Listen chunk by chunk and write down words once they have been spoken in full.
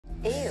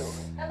Ew.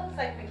 That looks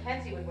like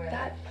Mackenzie would wear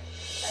that.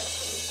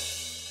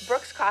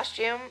 Brooke's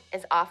costume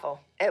is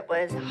awful. It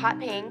was hot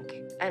pink,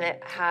 and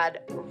it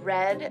had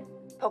red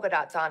polka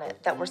dots on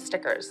it that were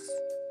stickers.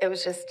 It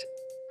was just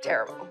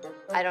terrible.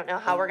 I don't know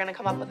how we're gonna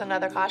come up with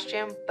another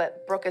costume,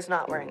 but Brooke is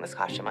not wearing this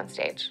costume on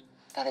stage.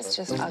 That is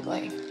just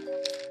ugly.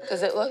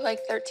 Does it look like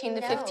 13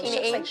 to 15 age?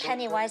 It looks like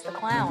Pennywise the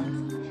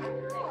Clown.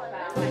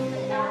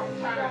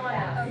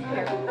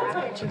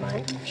 Do you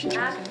mind?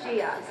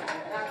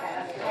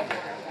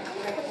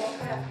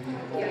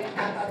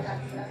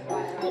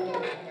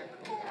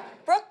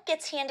 Brooke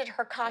gets handed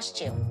her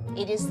costume.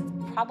 It is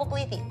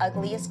probably the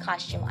ugliest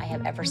costume I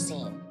have ever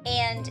seen.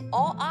 And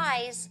all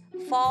eyes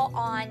fall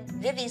on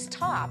Vivi's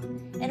top.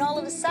 And all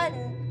of a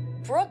sudden,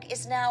 Brooke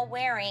is now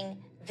wearing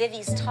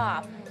Vivi's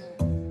top.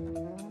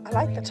 I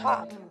like the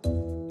top.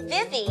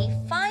 Vivi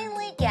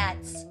finally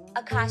gets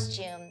a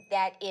costume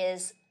that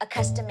is a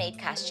custom-made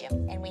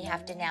costume, and we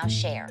have to now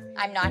share.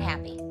 I'm not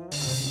happy.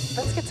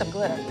 Let's get some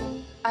glitter.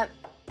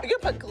 You're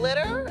gonna put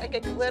glitter and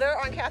get glitter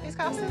on Cathy's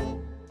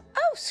costume?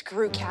 Oh,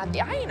 screw Cathy.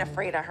 I ain't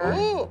afraid of her.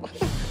 Ooh.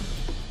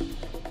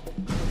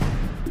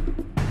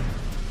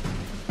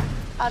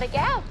 How'd it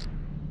go?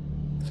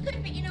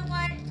 Good, but you know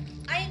what?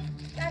 I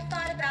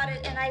thought about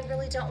it, and I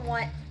really don't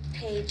want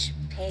Paige.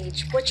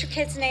 What's your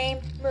kid's name?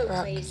 Move,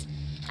 Brooke. please.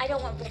 I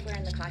don't want Brooke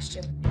wearing the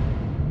costume.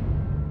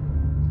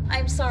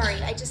 I'm sorry.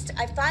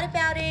 I've thought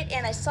about it,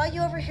 and I saw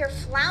you over here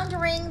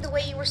floundering the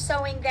way you were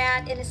sewing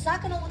that, and it's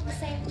not going to look the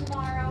same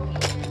tomorrow.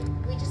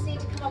 And we just need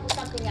to come up with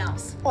something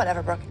else.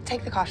 Whatever, Brooke.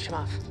 Take the costume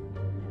off.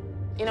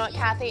 You know what,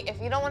 Cathy?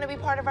 If you don't want to be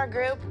part of our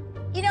group,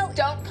 you know,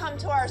 don't come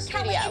to our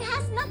studio. Kelly, it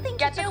has nothing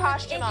Get to the do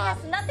costume with off.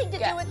 It has nothing to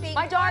do with being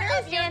My daughter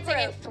part is of your dancing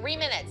in group. 3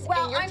 minutes,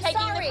 Well, and you're I'm taking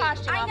sorry. the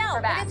costume off I her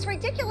know, back. but it's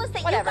ridiculous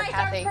that Whatever, you guys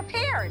Cathy. aren't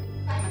prepared.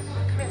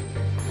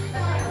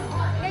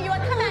 No, you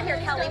want to come out here,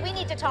 Kelly. We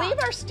need to talk. Leave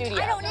our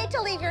studio. I don't need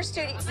to leave your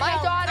studio. My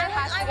No, daughter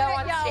has to go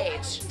on no.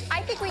 stage.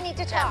 I think we need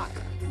to talk.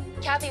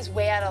 Cathy's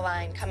way out of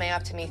line coming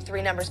up to me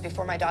 3 numbers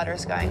before my daughter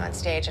is going on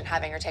stage and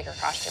having her take her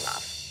costume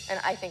off. And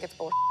I think it's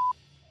bullshit.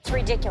 It's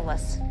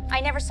ridiculous.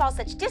 I never saw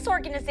such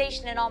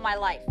disorganization in all my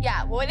life.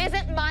 Yeah, well, it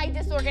isn't my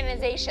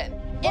disorganization,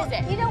 is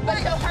it? You know what?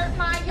 But to hurt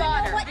my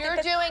daughter. what? You're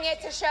doing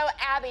it to show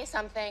Abby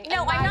something.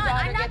 No, and my I'm not.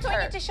 daughter I'm not gets doing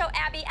hurt. it to show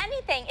Abby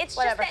anything. It's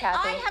Whatever, just that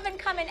Cathy. I haven't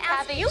come and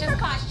asked Cathy, you for just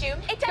costume.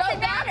 It doesn't go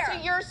back matter.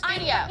 to your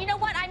studio. You know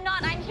what? I'm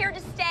not. I'm here to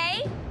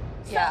stay.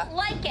 So Yeah.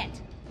 like it.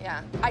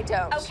 Yeah, I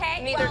don't.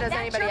 Okay? Neither well, does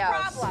anybody else.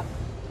 else.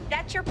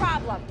 That's your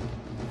problem.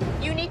 That's your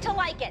problem. You need to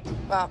like it.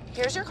 Well,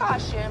 here's your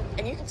costume,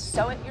 and you can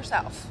sew it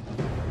yourself.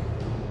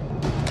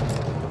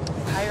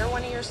 Hire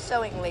one of your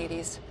sewing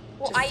ladies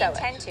Well, to I sew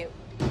intend it. to.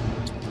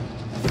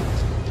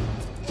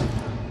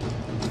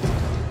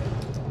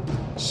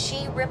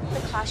 She ripped the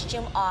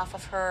costume off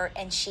of her,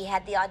 and she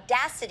had the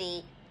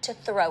audacity to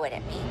throw it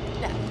at me.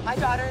 No, my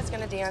daughter is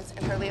going to dance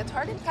in her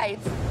leotard and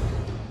tights,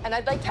 and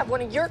I'd like to have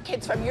one of your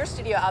kids from your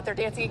studio out there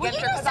dancing against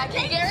her, because I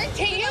can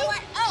guarantee you, know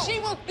what? Oh. she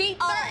will beat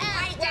their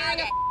ass I doubt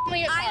it.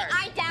 wearing a leotard.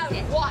 I doubt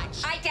it.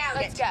 Watch. I doubt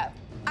Let's it. go.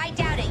 I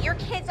doubt it. Your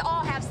kids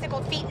all have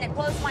sickled feet, and it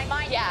blows my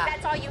mind. Yeah.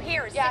 Because that's all you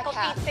hear is Yeah, sickled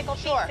Kat. feet, sickled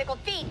Sure. feet, sickled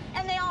feet,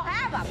 and they all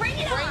have them. Bring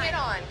it on. Bring it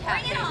on,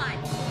 Bring it Cathy. on.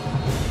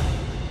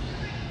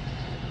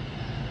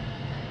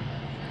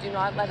 Do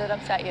not let it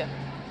upset you,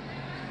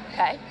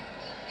 okay?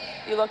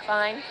 You look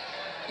fine.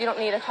 You don't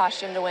need a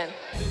costume to win.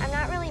 I'm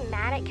not really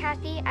mad at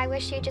Cathy. I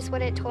wish she just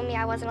would have told me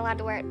I wasn't allowed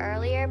to wear it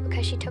earlier,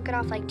 because she took it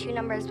off like 2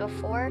 numbers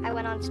before I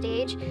went on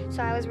stage.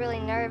 So I was really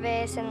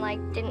nervous and like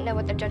didn't know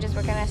what the judges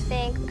were gonna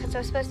think, because I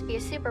was supposed to be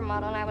a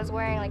supermodel and I was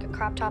wearing like a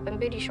crop top and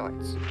booty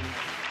shorts.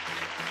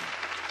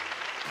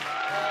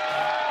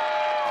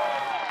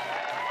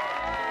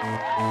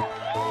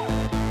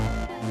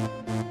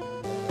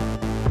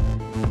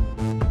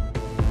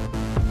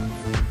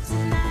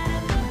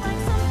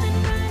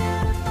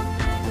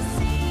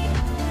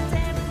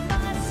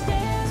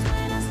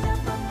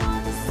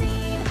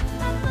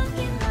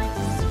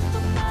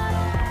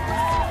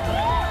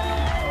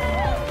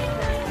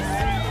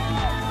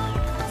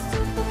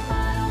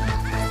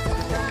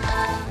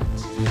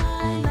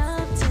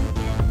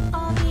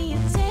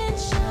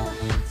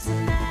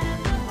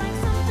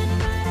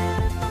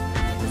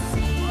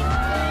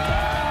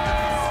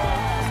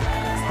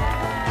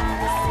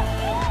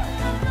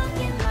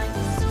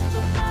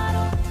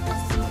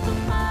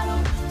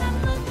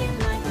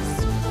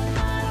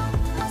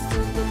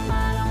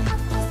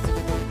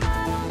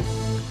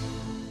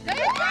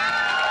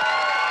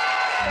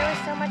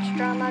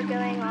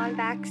 Going on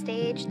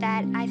backstage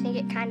that I think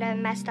it kind of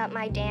messed up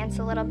my dance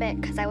a little bit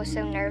because I was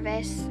so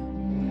nervous.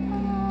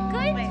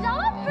 Good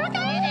job, Brooke.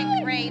 You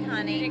did great,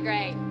 honey. You did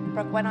great.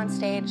 Brooke went on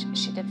stage.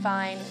 She did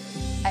fine.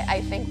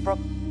 I think Brooke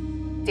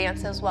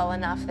dances well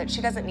enough that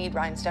she doesn't need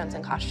rhinestones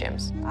and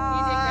costumes. You did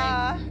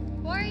great.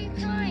 Why are you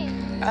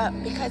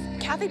crying? Because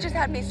Cathy just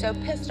had me so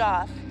pissed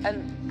off.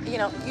 And, you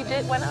know,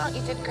 went out,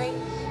 you did great.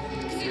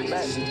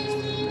 But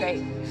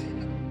great.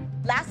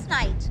 Last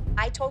night,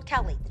 I told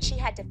Kelly that she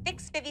had to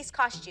fix Vivi's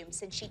costume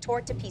since she tore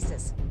it to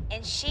pieces.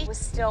 And she was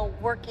still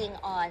working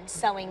on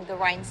sewing the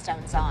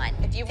rhinestones on.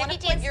 If you want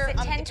Vivi to put your,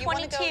 dances at if you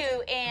wanna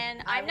 10:22,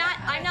 and I'm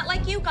not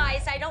like you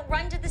guys. I don't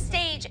run to the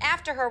stage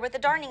after her with a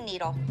darning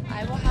needle.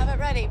 I will have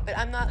it ready, but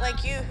I'm not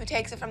like you who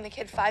takes it from the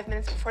kid 5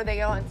 minutes before they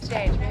go on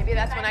stage. Maybe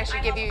that's when I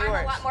should give you yours.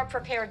 I'm a lot more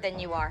prepared than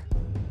you are.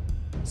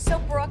 So,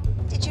 Brooke,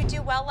 did you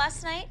do well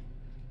last night?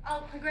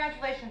 Oh,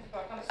 congratulations,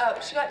 Brooke. Oh,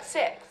 she got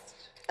 6th.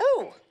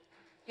 Oh,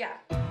 Yeah.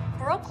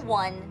 Brooke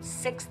won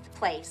 6th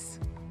place,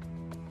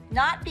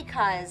 not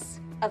because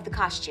of the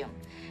costume,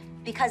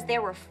 because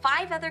there were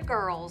 5 other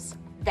girls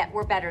that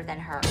were better than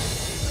her.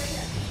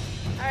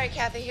 All right,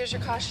 Cathy, here's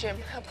your costume.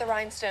 Hope the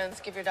rhinestones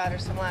give your daughter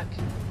some luck.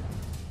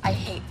 I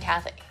hate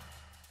Cathy.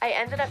 I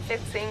ended up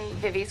fixing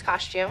Vivi's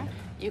costume.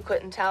 You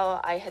couldn't tell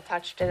I had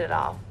touched it at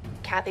all.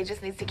 Cathy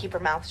just needs to keep her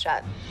mouth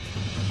shut.